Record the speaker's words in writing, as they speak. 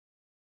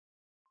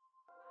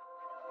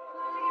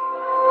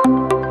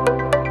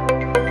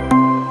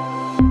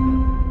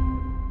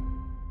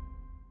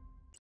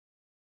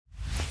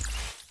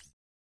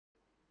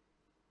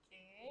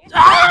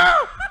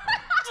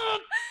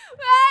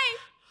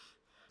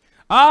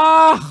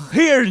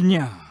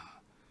Akhirnya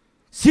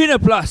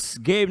Cineplus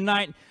Game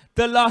Night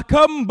telah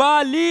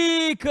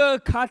kembali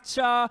ke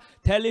kaca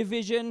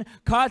televisyen,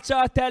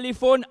 kaca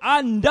telefon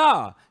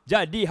anda.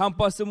 Jadi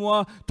hampa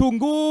semua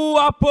tunggu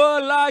apa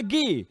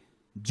lagi?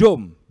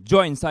 Jom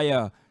join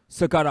saya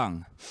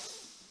sekarang.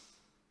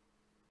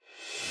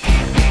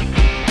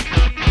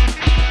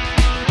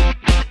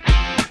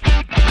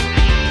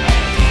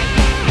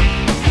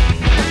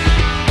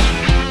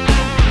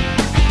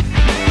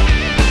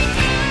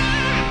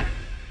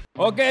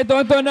 Okey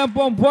tuan-tuan dan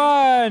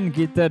puan-puan,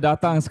 kita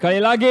datang sekali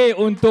lagi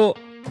untuk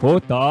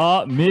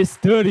Kotak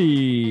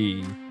Misteri.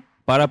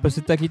 Para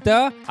peserta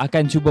kita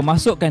akan cuba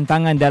masukkan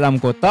tangan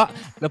dalam kotak.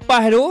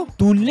 Lepas tu,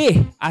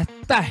 tulis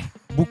atas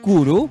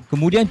buku tu,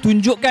 kemudian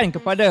tunjukkan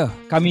kepada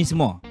kami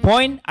semua.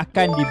 Poin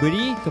akan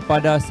diberi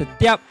kepada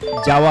setiap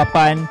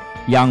jawapan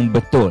yang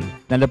betul.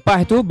 Dan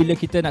lepas tu, bila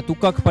kita nak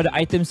tukar kepada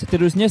item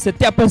seterusnya,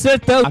 setiap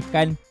peserta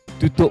akan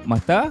tutup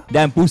mata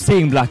dan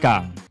pusing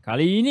belakang.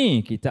 Kali ini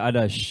kita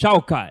ada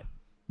Syaukat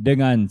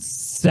dengan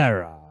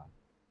Sarah,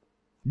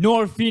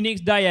 Nur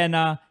Phoenix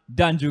Diana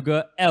dan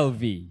juga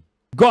LV,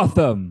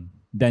 Gotham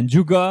dan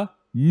juga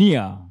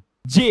Nia,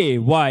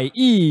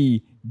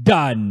 JYE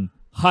dan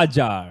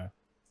Hajar.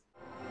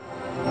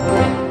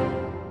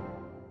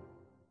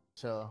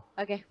 So,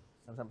 Okay.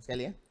 sama-sama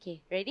sekali ya. Okay,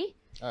 ready?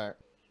 Alright.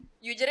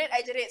 You jerit, I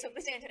jerit. So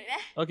please jangan jerit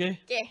eh.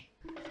 Okay. Okay.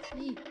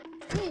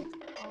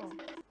 Oh.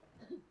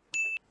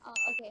 Oh,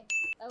 okay.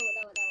 Tahu.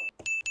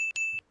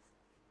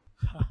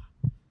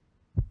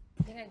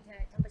 Jangan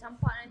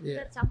campak-campak nanti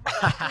Yeah. kita campak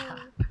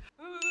aku.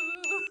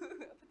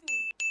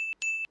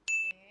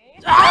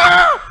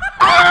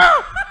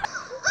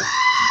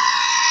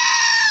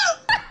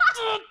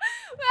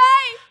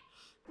 Right.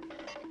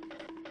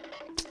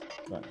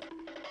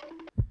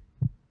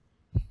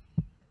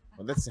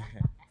 Well, that's.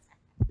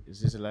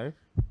 Is this alive?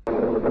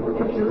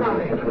 It's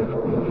alive!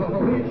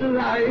 Oh, it's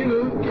alive!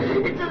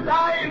 It's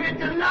alive!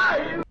 It's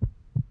alive!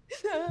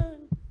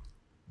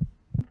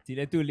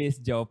 Sila tulis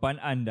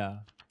jawapan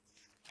anda.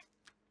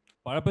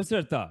 Para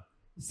peserta,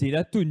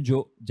 sila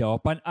tunjuk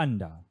jawapan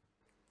anda.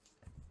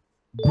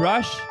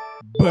 Brush,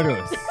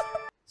 berus.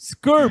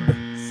 Scrub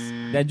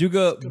dan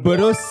juga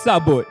berus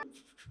sabut.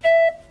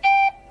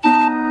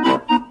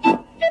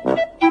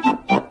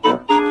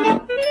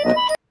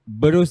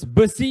 Berus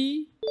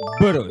besi,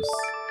 berus.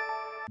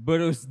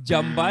 Berus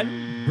jamban,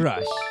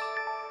 brush.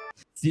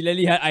 Sila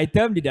lihat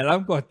item di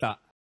dalam kotak.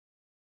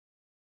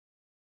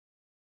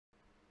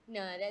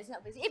 No, that's not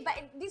besi.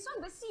 But this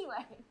one besi,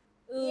 what?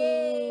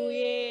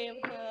 Yay!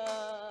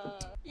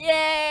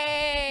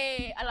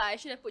 Yay! Alah, I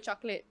should have put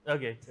chocolate.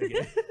 Okay.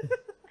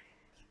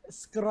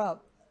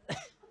 Scrub.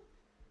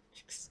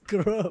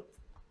 Scrub.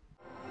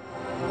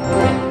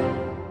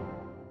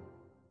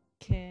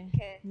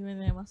 Okay.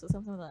 Gimana masuk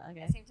sama-sama tak?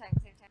 Okay. Same time.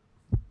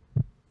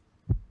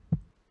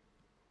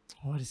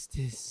 What is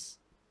this?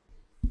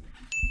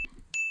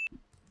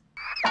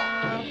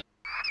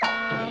 Oh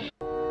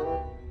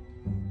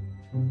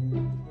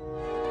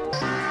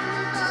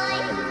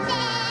no!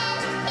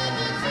 What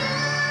is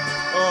this?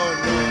 Oh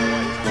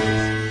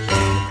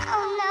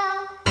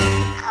no.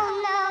 Oh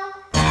no.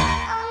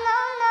 Oh no,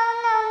 no,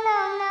 no, no,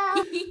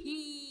 no.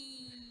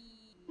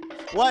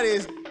 What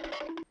is?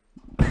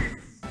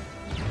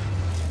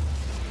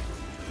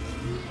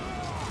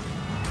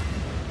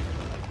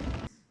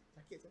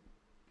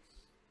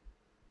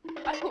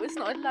 I hope it's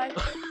not alive.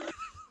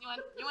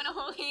 You want to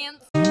hold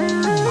hands?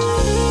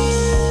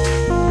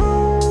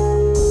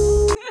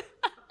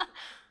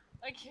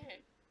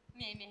 Okay.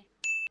 Ni.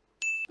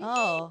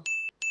 Oh.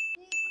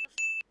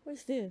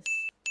 What's this?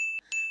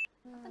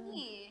 Apa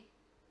ni?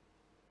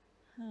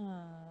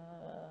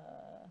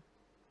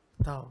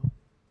 Tahu.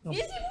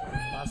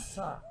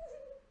 Masak.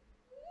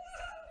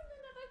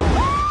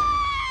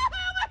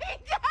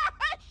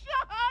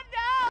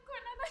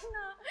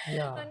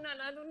 Ya. Tak nak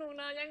lah, tolong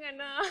lah, jangan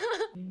lah.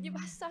 Dia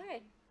basah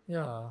kan?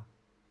 Ya.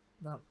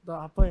 Nak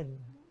apa ini?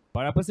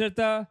 Para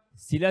peserta,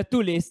 sila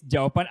tulis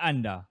jawapan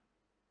anda.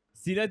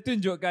 Sila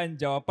tunjukkan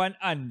jawapan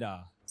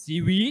anda.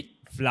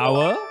 Seaweed,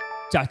 flower,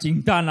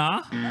 cacing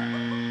tanah.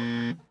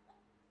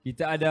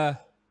 Kita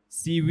ada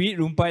seaweed,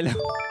 rumpai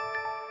laut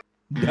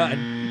dan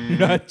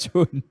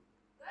racun.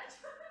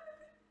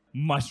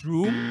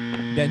 Mushroom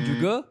dan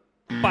juga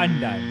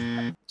pandan.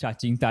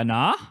 Cacing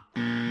tanah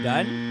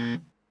dan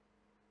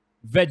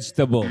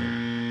vegetable.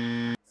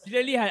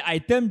 Sila lihat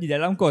item di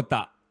dalam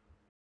kotak.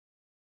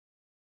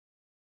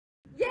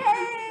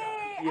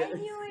 Yay! I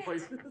knew it. I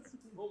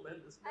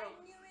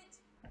knew it.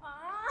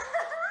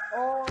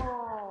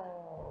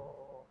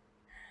 Oh!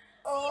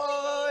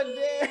 Oh,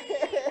 damn!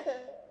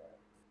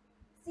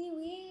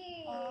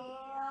 Seaweed.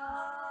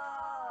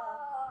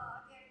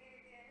 Okay.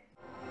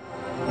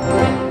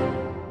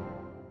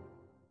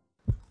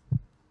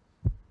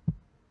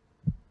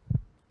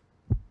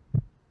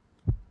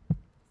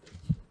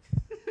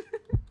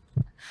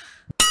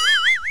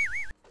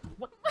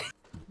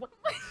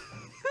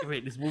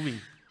 Wait, it's moving.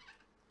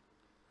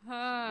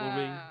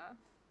 Moving.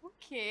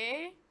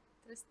 Okay.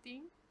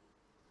 Interesting.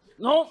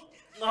 No!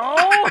 No!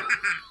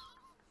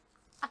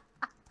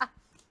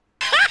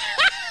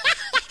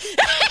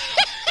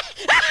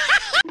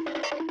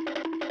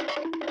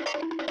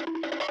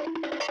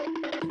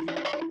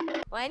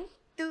 One,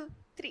 two,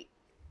 three.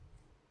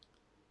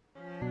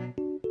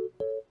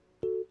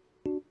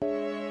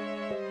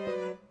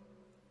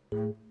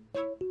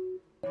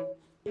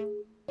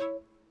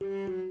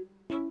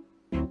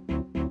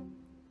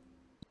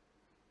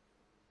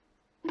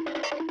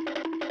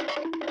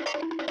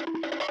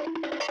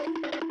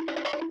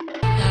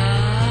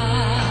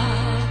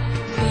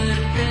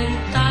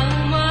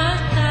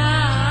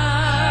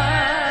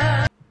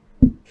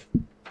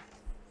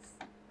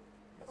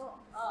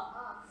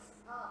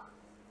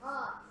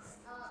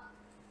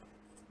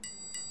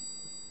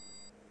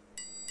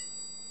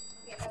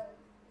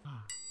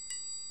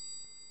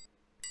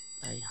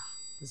 Ayah,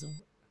 doesn't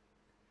work.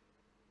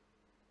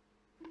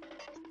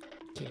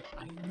 Okay,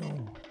 I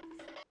know.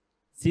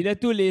 Sila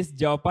tulis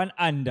jawapan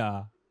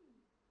anda.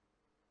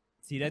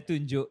 Sila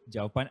tunjuk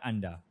jawapan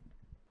anda.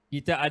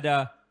 Kita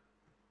ada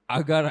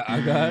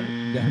agar-agar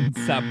dan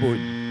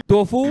sabun.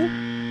 Tofu,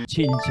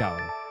 cincau.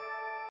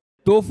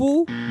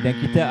 Tofu dan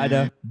kita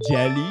ada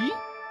jelly.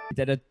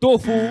 Kita ada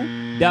tofu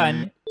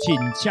dan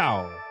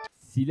cincau.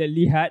 Sila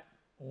lihat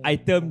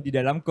item di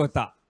dalam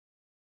kotak.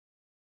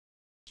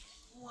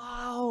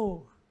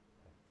 Wow.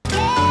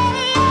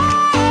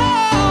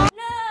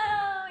 No,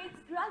 it's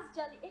grass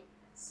jelly.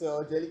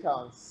 So jelly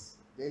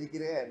counts. Jelly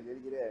kira kan?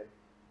 Jelly kira kan?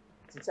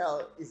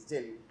 Cincau is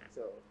jelly.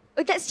 So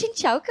Oh, that's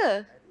cincau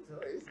ke? I think so.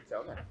 It is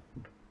cincau kan?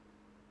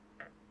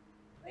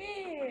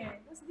 Wait,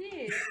 what's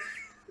this?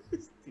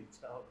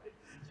 Cincau.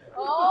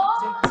 Oh.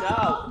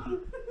 Cincau.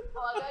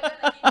 Oh, agak-agak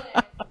tak kira.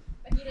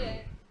 Tak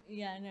kira.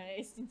 Yeah, no,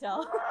 it's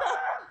cincau.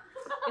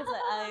 It's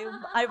like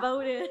I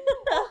baru dia.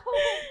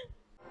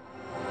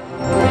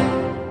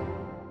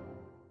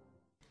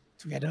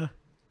 Together.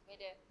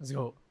 Together. Let's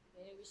go.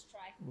 Together we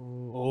strive.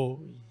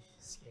 Oh,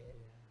 scared.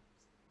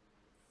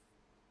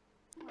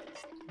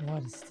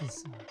 What is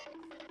this?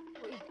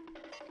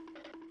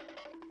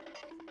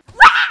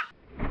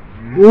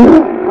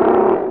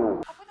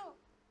 Apa tu?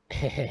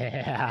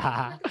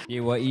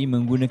 KYE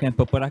menggunakan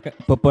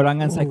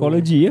peperangan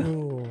psikologi ya.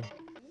 Oh.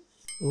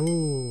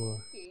 Oh.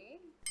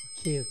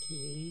 Okay.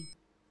 Okay.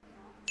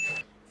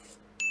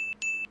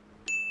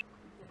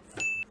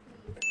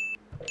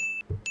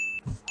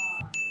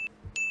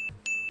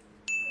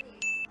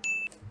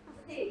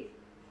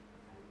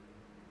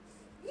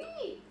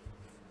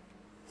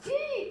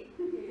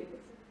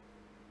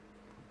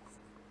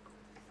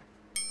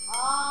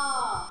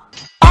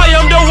 I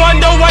am the one,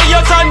 the way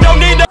your son don't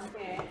need the...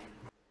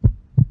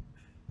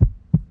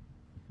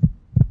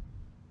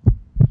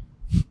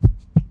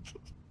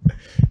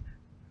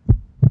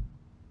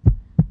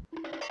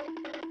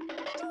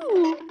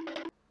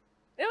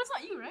 That was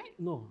not you, right?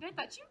 No. Did I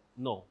touch you?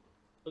 No.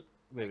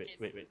 Wait.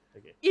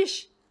 Okay.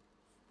 Ish.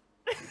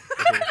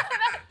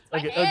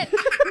 Okay. head.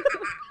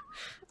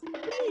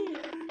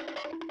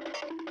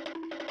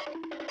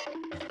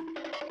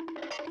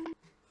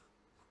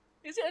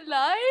 Is it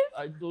alive?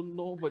 I don't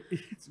know, but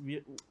it's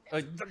weird.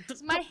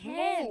 It's my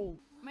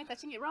hand. Am I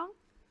touching it wrong?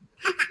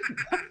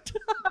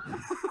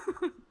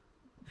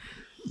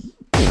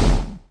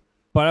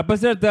 Para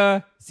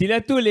peserta,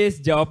 sila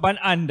tulis jawapan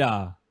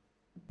anda.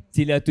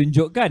 Sila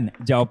tunjukkan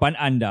jawapan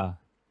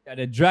anda.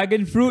 Ada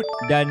dragon fruit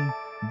dan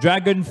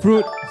dragon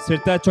fruit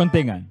serta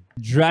contengan.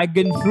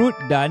 Dragon fruit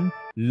dan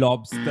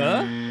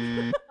lobster,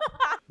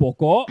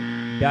 pokok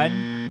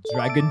dan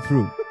dragon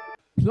fruit.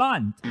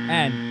 Plant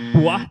and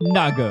buah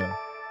naga.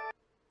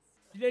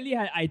 Sila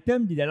lihat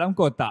item di dalam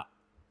kotak.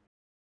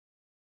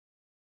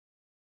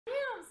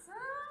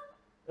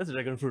 That's a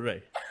dragon fruit,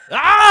 right?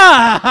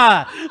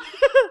 Ah!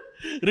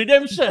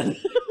 Redemption.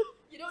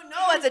 You don't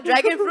know what's a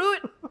dragon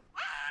fruit?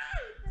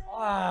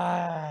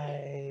 Why?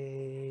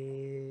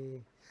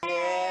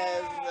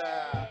 Yes.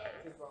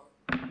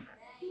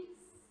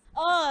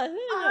 Oh,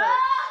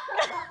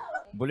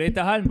 Boleh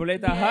tahan, boleh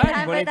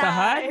tahan, boleh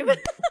tahan.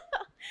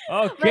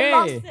 Okey.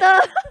 Monster.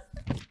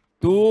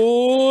 Tu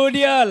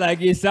dia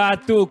lagi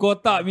satu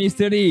kotak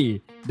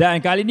misteri.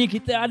 Dan kali ni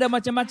kita ada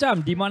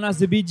macam-macam di mana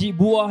sebiji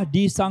buah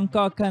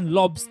disangkakan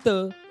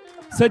lobster,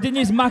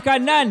 sejenis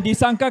makanan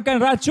disangkakan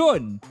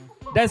racun.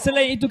 Dan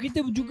selain itu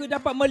kita juga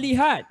dapat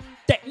melihat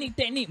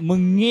teknik-teknik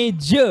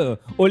mengeja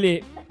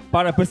oleh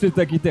para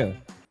peserta kita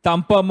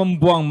tanpa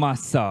membuang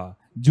masa.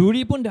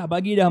 Juri pun dah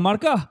bagi dah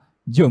markah.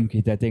 Jom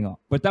kita tengok.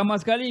 Pertama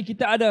sekali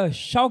kita ada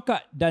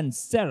Syaukat dan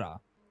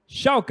Sarah.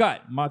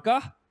 Syaukat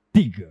markah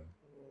 3.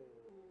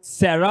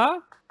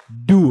 Sarah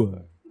 2.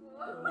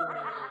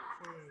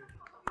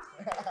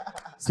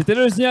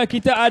 Seterusnya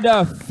kita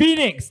ada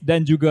Phoenix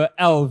dan juga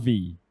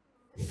LV.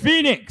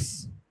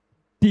 Phoenix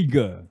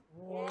 3.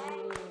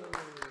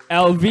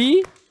 LV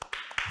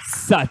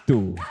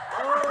 1.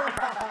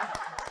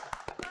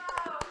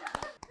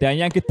 Dan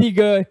yang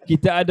ketiga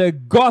kita ada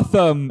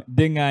Gotham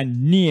dengan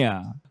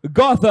Nia.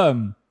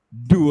 Gotham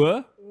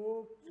 2.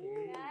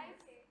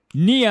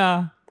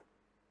 Nia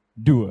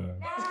 2.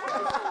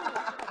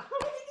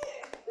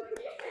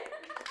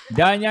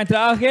 Dan yang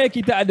terakhir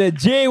kita ada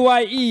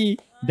JYE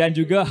dan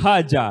juga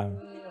Hajar.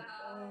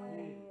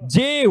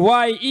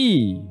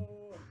 JYE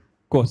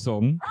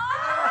 0,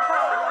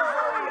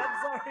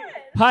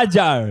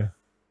 Hajar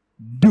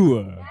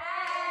 2.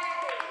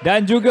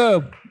 Dan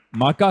juga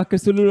markah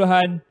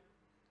keseluruhan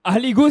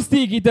ahli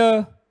gusti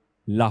kita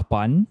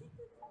 8,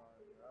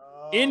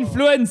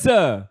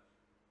 influencer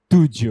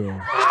 7.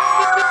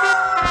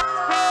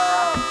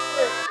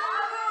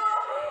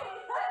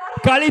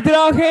 Kali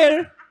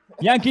terakhir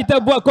yang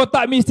kita buat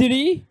kotak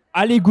misteri,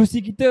 ahli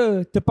gusti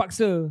kita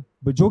terpaksa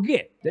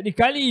berjoget. Jadi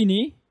kali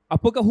ini,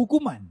 apakah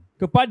hukuman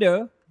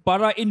kepada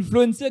para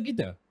influencer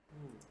kita?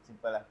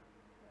 Simple lah.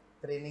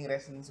 Training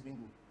wrestling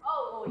seminggu.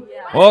 Oh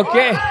yeah.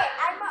 Okey.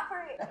 I'm up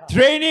for it.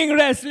 Training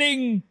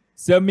wrestling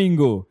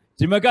seminggu.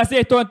 Terima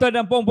kasih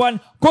tuan-tuan dan puan-puan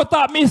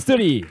Kotak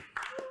Misteri.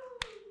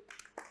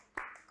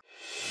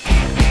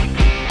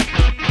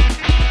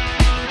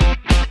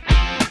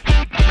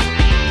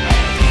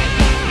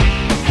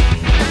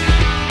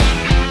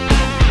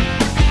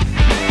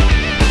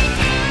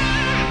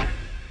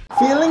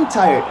 Feeling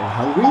tired and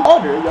hungry?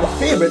 Order your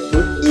favorite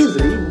food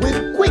easily with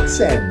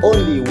Quicksand.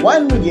 Only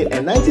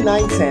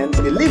RM1.99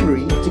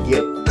 delivery to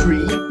get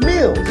 3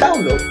 meals.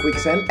 Download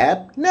Quicksand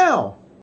app now.